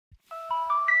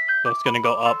So it's going to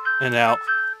go up and out.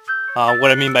 What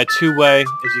I mean by two-way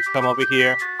is you come over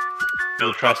here,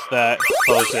 you press that,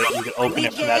 close it, you can open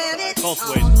it from that side. Both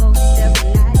ways.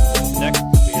 Next,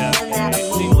 we have a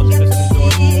seamless piston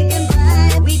door.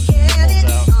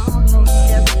 Pulls out,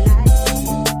 goes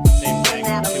in. Same thing,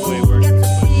 two-way working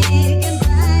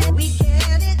switch.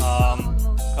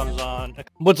 Comes on.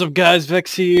 What's up, guys?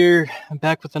 Vex here. I'm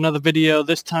back with another video.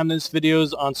 This time, this video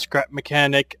is on Scrap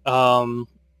Mechanic.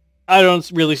 I don't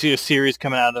really see a series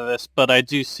coming out of this, but I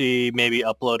do see maybe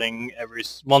uploading every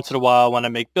once in a while when I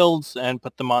make builds and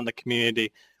put them on the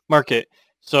community market.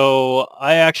 So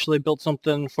I actually built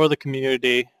something for the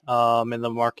community in the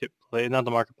marketplace, not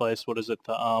the marketplace, what is it,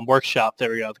 the workshop,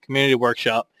 there we go, the community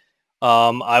workshop.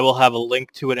 I will have a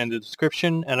link to it in the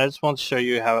description, and I just want to show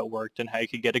you how it worked and how you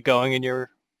could get it going in your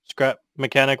Scrap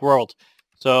Mechanic world.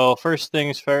 So first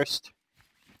things first,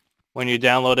 when you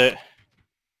download it,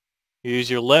 you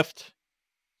use your lift. It's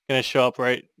gonna show up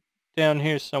right down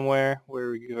here somewhere.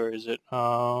 Where is it?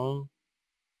 No.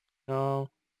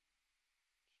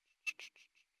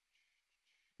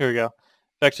 Here we go.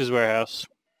 Vex's warehouse.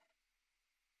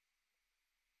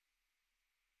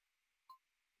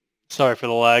 Sorry for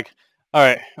the lag.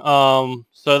 Alright,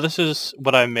 so this is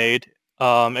what I made.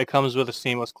 It comes with a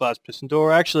seamless glass piston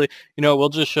door. Actually, we'll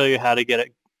just show you how to get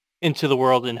it into the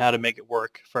world and how to make it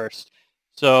work first.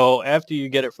 So after you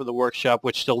get it for the workshop,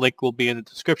 which the link will be in the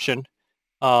description,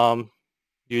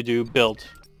 you do build.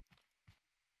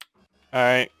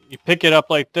 Alright, you pick it up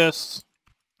like this.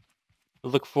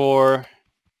 Look for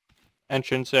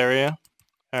entrance area.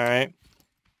 Alright,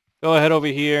 go ahead over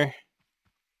here.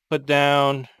 Put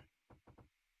down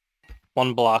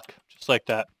one block, just like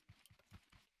that.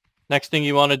 Next thing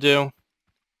you want to do,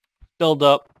 build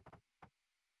up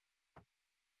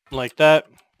like that.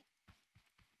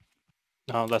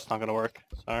 No, that's not going to work.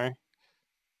 Sorry.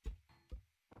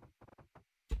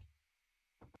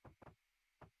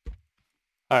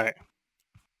 Alright.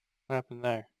 What happened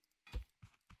there?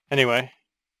 Anyway.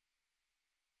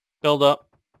 Build up.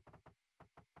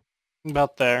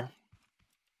 About there.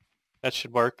 That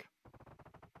should work.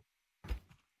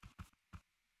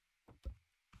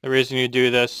 The reason you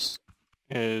do this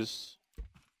is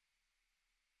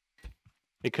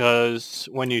because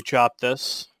when you drop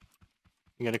this,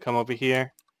 you're going to come over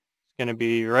here. It's going to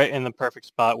be right in the perfect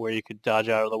spot where you could dodge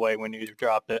out of the way when you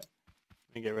drop it.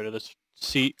 Let me get rid of this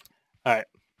seat. Alright.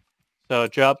 So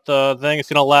drop the thing. It's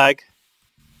going to lag.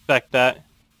 Expect that.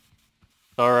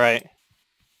 Alright.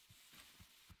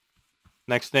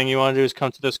 Next thing you want to do is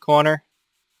come to this corner.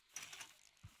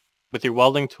 With your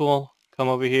welding tool, come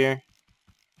over here.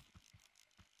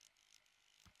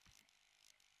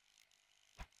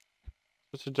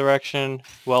 Switch the direction,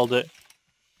 weld it.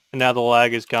 And now the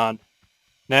lag is gone.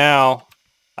 Now,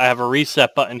 I have a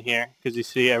reset button here, because you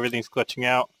see everything's glitching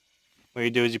out. What you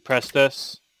do is you press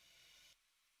this.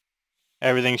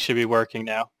 Everything should be working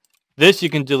now. This you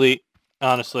can delete,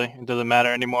 honestly. It doesn't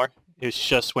matter anymore. It's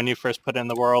just when you first put it in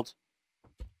the world.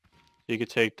 You could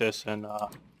take this and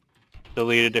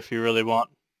delete it if you really want.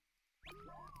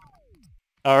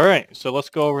 Alright, so let's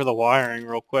go over the wiring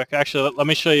real quick. Actually, let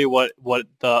me show you what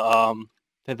the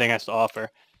thing has to offer.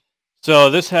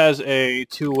 So this has a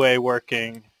two-way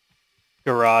working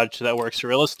garage that works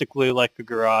realistically like a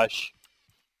garage.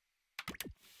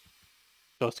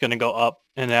 So it's going to go up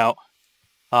and out.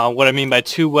 What I mean by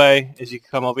two-way is you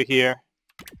can come over here.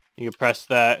 You can press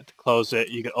that to close it.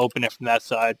 You can open it from that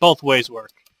side. Both ways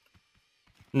work.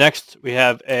 Next, we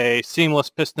have a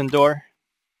seamless piston door.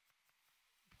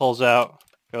 Pulls out,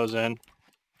 goes in.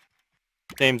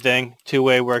 Same thing,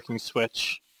 two-way working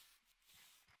switch.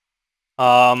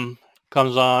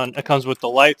 It comes with the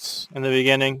lights in the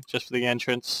beginning, just for the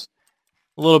entrance.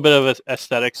 A little bit of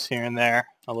aesthetics here and there.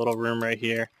 A little room right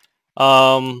here.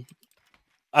 I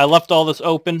left all this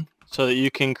open so that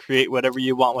you can create whatever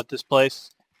you want with this place.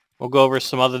 We'll go over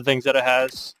some other things that it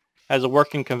has. It has a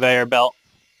working conveyor belt.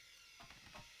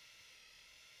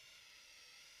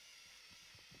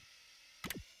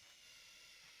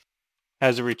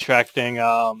 Has a retracting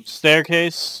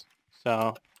staircase,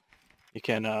 so you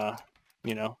can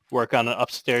work on it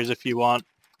upstairs if you want.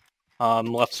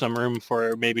 Left some room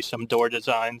for maybe some door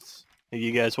designs that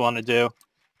you guys want to do.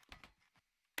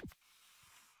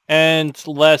 And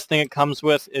the last thing it comes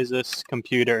with is this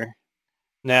computer.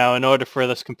 Now, in order for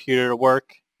this computer to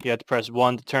work, you have to press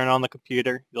 1 to turn on the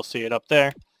computer. You'll see it up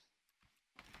there.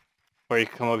 Or you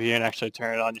can come over here and actually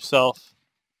turn it on yourself.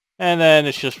 And then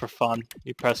it's just for fun.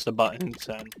 You press the buttons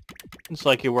and it's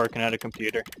like you're working at a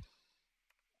computer.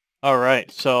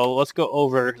 Alright, so let's go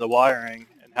over the wiring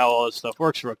and how all this stuff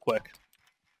works real quick.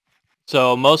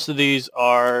 So most of these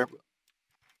are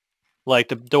Like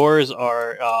the doors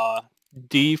are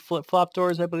D flip-flop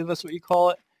doors, I believe that's what you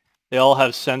call it. They all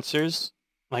have sensors.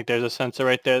 Like there's a sensor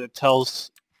right there that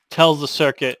tells the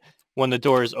circuit when the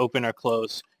door is open or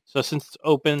closed. So since it's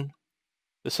open,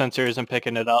 the sensor isn't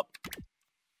picking it up.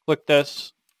 Click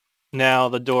this. Now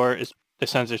the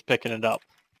sensor's picking it up.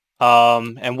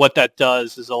 And what that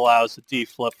does is allows the D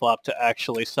flip-flop to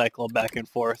actually cycle back and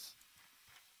forth.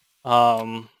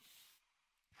 Yeah,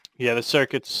 the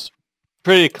circuit's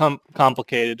pretty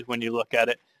complicated when you look at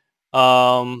it.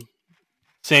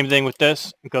 Same thing with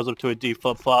this. It goes up to a D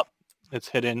flip-flop. It's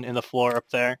hidden in the floor up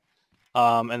there.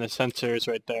 And the sensor is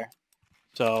right there.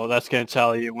 So that's going to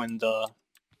tell you when the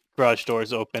garage door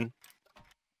is open.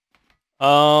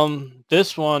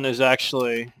 This one is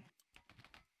actually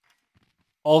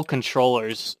all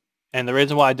controllers. And the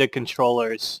reason why I did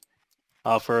controllers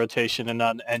for rotation and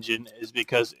not an engine is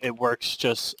because it works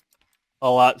just a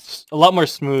lot more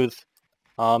smooth.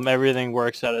 Everything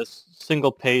works at a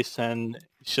single pace, and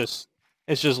it's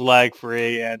just lag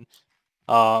free and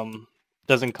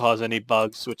doesn't cause any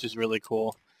bugs, which is really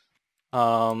cool.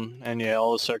 And yeah,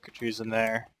 all the circuitry's in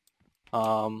there.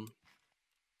 That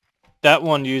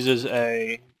one uses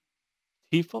a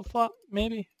T flip-flop,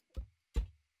 maybe?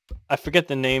 I forget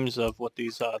the names of what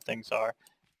these things are.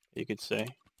 You could see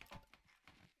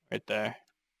right there.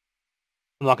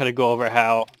 I'm not going to go over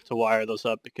how to wire those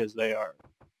up because they are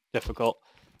difficult.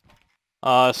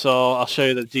 So I'll show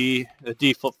you the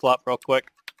D flip-flop real quick.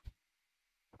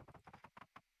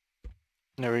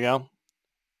 There we go.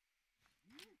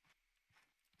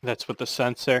 That's with the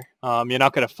sensor. You're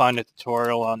not going to find a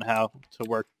tutorial on how to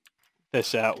work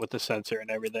this out with the sensor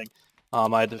and everything.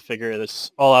 I had to figure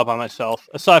this all out by myself.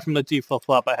 Aside from the D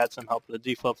flip-flop, I had some help with the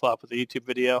D flip-flop with the YouTube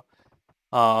video.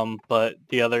 But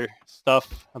the other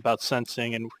stuff about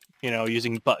sensing and,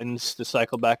 using buttons to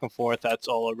cycle back and forth, that's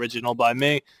all original by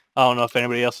me. I don't know if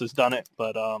anybody else has done it,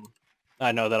 but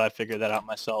I know that I figured that out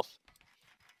myself.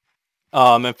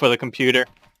 And for the computer,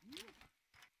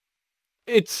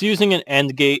 it's using an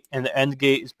AND gate, and the AND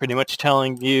gate is pretty much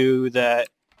telling you that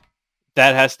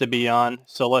has to be on.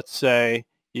 So let's say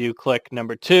you click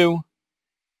number 2,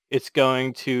 it's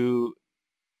going to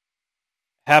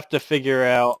have to figure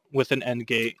out with an AND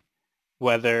gate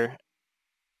whether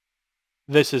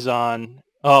this is on.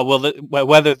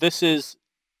 Whether this is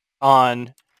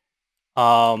on,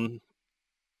 and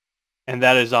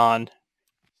that is on.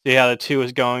 See how the 2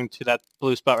 is going to that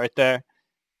blue spot right there,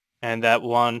 and that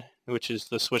 1, which is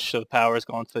the switch to the power, is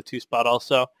going to the 2 spot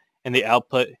also, and the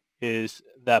output is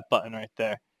that button right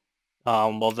there.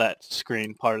 That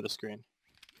screen, part of the screen.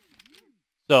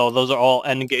 So those are all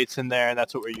AND gates in there, and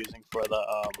that's what we're using for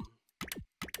the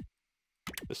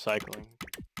cycling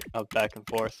of back and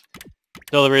forth.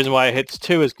 So the reason why it hits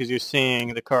 2 is because you're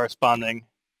seeing the corresponding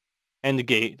AND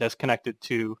gate that's connected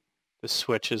to the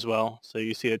switch as well. So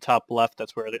you see the top left,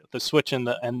 that's where the switch and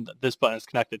this button is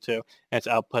connected to, and it's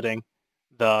outputting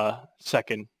the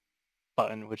second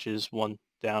button, which is 1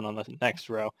 down on the next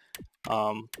row.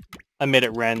 I made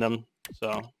it random,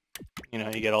 so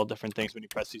you get all different things when you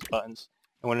press these buttons.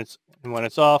 And when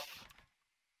it's off,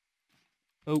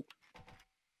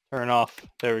 turn off.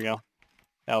 There we go.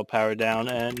 That will power down,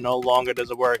 and no longer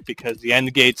does it work because the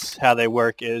AND gates, how they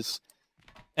work is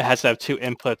it has to have 2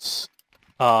 inputs,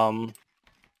 and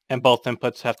both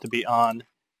inputs have to be on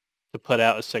to put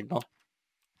out a signal.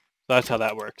 So that's how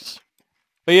that works.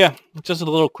 But yeah, just a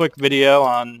little quick video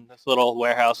on this little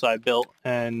warehouse I built,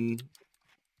 and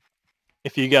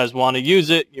if you guys want to use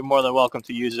it, you're more than welcome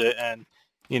to use it and,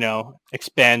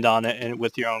 expand on it and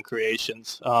with your own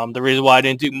creations. The reason why I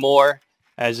didn't do more,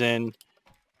 as in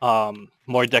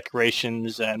more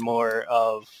decorations and more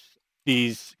of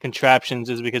these contraptions,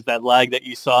 is because that lag that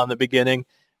you saw in the beginning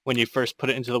when you first put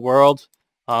it into the world,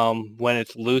 when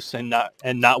it's loose and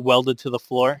not welded to the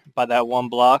floor by that 1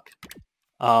 block,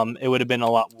 it would have been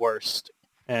a lot worse,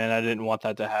 and I didn't want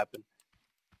that to happen.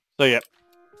 So yeah,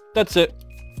 that's it.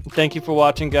 Thank you for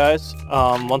watching, guys.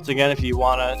 Once again, if you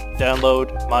want to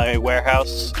download my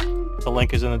warehouse, the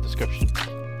link is in the description.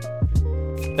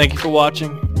 Thank you for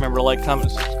watching. Remember to like, comment,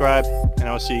 subscribe, and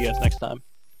I will see you guys next time.